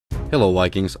Hello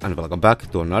Vikings and welcome back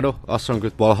to another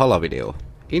Asgard Valhalla video.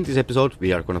 In this episode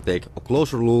we are gonna take a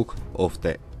closer look of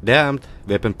the damned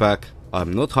weapon pack.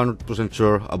 I'm not 100%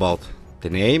 sure about the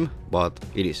name, but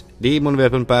it is demon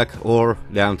weapon pack or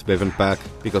damned weapon pack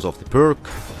because of the perk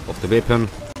of the weapon.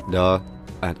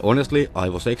 And honestly I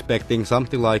was expecting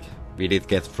something like we did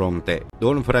get from the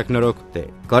Dawn of Ragnarok, the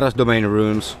Kara's domain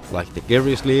runes like the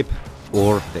Kerry Sleep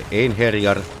or the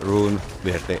Eimyrju rune,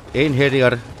 where the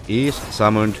Eimyrju is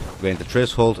summoned when the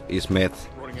threshold is met.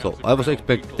 So I was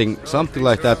expecting something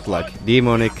like that, like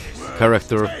demonic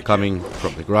character coming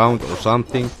from the ground or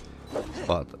something,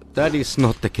 but that is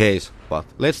not the case. But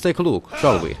let's take a look,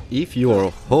 shall we? If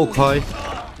you're Hawkeye,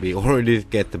 we already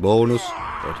get the bonus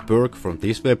or the perk from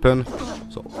this weapon,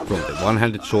 so from the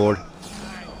one-handed sword.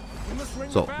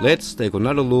 So let's take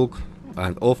another look,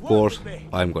 and of course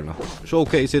I'm gonna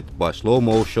showcase it by slow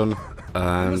motion.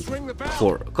 And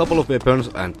for a couple of weapons,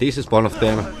 and this is one of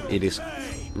them, it is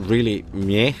really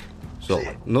meh, so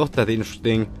not that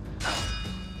interesting,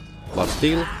 but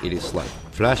still it is like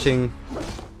flashing.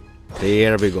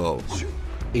 There we go.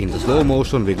 In the slow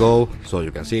motion we go, so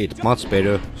you can see it much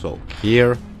better. So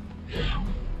here,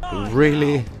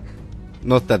 really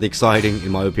not that exciting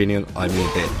in my opinion. I mean,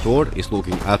 the sword is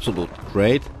looking absolutely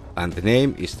great and the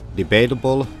name is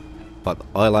debatable, but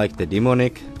I like the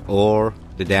demonic or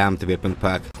the damned weapon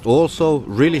pack. Also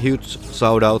really huge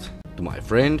shout out to my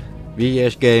friend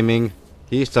VS Gaming.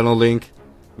 His channel link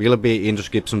will be in the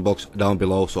description box down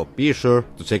below, so be sure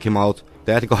to check him out.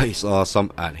 That guy is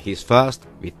awesome and he's fast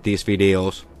with these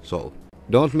videos, so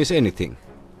don't miss anything.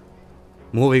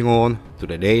 Moving on to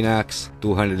the Dane axe,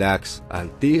 200 axe,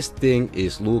 and this thing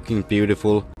is looking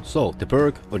beautiful. So the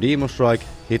perk or demon strike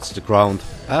hits the ground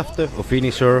after a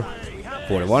finisher.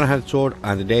 For the one-handed sword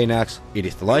and the Dane axe, it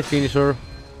is the light finisher.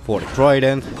 For the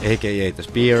Trident, aka the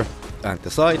spear, and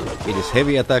the Scythe, it is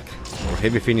heavy attack or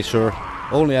heavy finisher.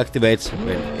 Only activates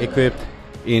when equipped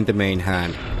in the main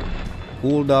hand.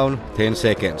 Cooldown 10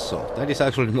 seconds, so that is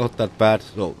actually not that bad.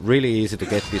 So really easy to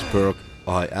get this perk.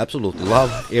 I absolutely love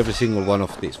every single one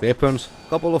of these weapons.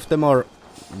 Couple of them are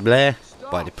bleh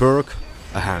by the perk,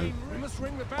 and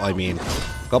I mean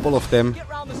couple of them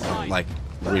are like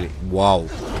really wow.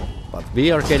 But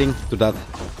we are getting to that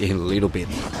in a little bit.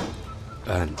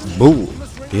 And boom!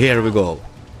 Here we go.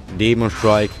 Demon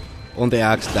strike on the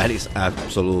axe, that is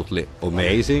absolutely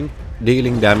amazing.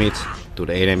 Dealing damage to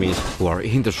the enemies who are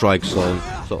in the strike zone.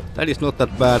 So that is not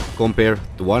that bad compared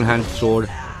to one-handed sword.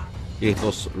 It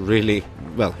was really,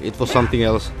 well, it was something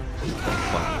else,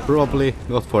 but probably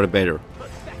not for the better.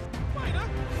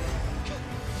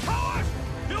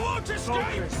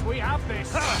 We have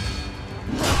this.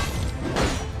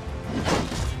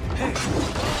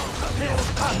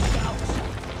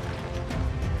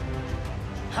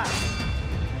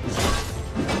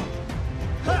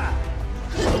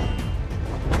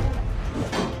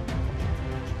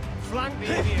 Flank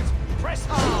the idiots. Press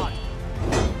hard.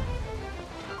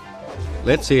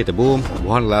 Let's see the boom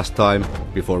one last time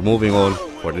before moving on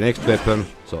for the next weapon.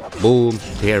 So boom,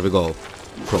 here we go.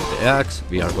 From the axe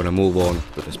we are gonna move on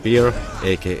to the spear,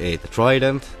 aka the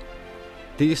Trident.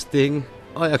 This thing,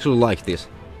 I actually like this.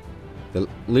 The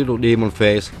little demon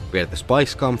face where the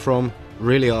spikes come from,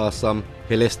 really awesome.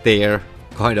 Heleister,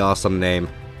 kinda awesome name.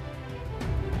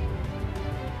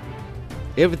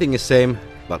 Everything is same,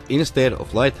 but instead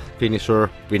of light finisher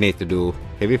we need to do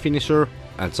heavy finisher,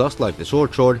 and just like the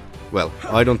sword, well,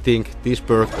 I don't think this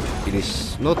perk, it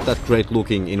is not that great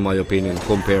looking in my opinion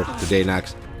compared to Dane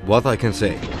axe. What I can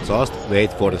say, just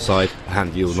wait for the sight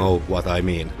and you know what I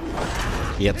mean.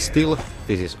 Yet still,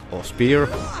 this is a spear,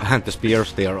 and the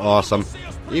spears, they are awesome.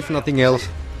 If nothing else,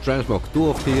 transmog 2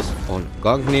 of these on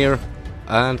Gungnir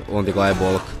and on the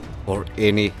Guybulk, or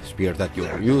any spear that you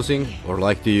are using or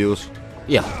like to use.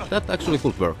 Yeah, that actually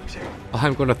could work.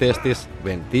 I'm gonna test this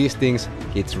when these things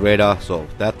hits Reda, so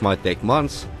that might take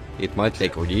months, it might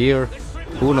take a year,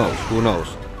 who knows.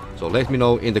 So let me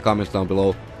know in the comments down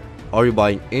below, are you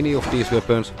buying any of these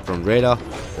weapons from Reda,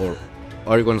 or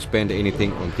are you gonna spend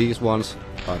anything on these ones?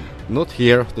 I'm not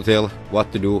here to tell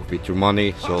what to do with your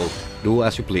money, so do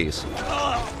as you please.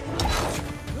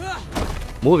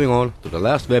 Moving on to the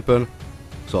last weapon,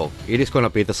 so it is gonna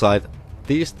be the Scythe.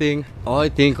 This thing, I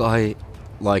think I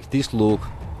like this look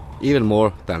even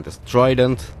more than the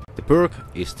Trident. The perk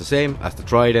is the same as the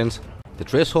Trident. The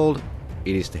threshold,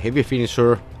 it is the heavy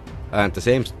finisher and the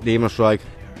same demon strike,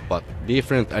 but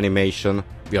different animation.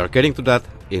 We are getting to that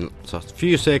in just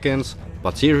few seconds,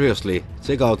 but seriously,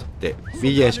 check out the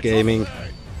VS Gaming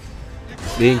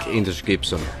link in the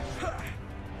description.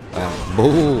 And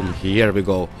boom, here we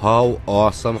go. How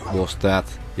awesome was that?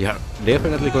 We are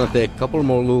definitely gonna take a couple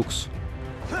more looks.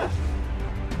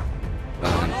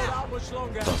 And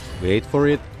just wait for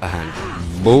it, and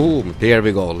boom! There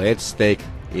we go. Let's take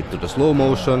it to the slow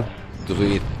motion to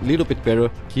see it a little bit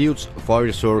better. Huge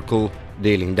fire circle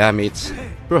dealing damage,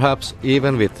 perhaps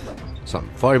even with some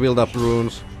fire build-up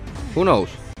runes. Who knows?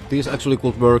 These actually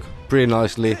could work pretty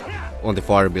nicely on the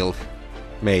fire build,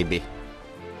 maybe.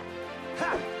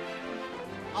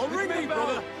 I'll ring me,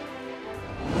 brother.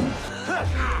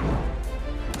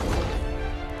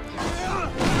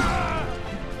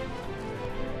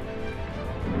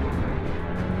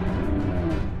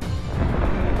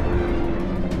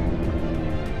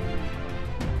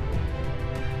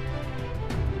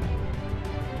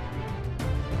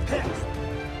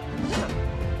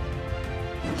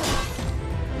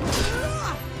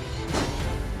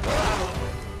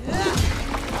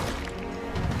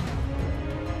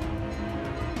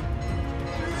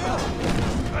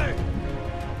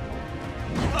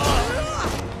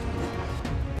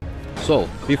 So,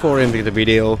 before ending the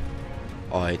video,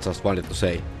 I just wanted to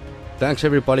say thanks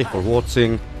everybody for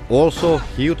watching. Also,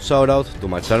 huge shout out to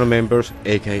my channel members,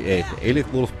 aka the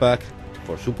Elite Wolfpack,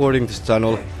 for supporting this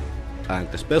channel. And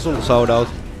the special shout out,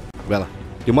 well,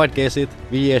 you might guess it,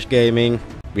 VS Gaming.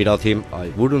 Without him, I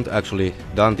wouldn't actually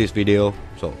done this video.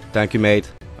 So, thank you mate,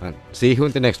 and see you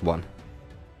in the next one.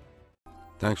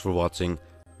 Thanks for watching.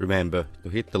 Remember to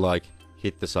hit the like,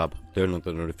 hit the sub, turn on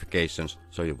the notifications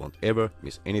so you won't ever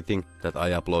miss anything that I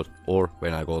upload or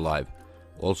when I go live.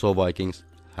 Also Vikings,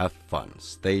 have fun,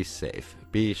 stay safe,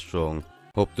 be strong.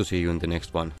 Hope to see you in the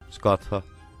next one. Skatha,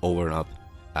 over and out,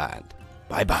 and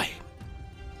bye bye.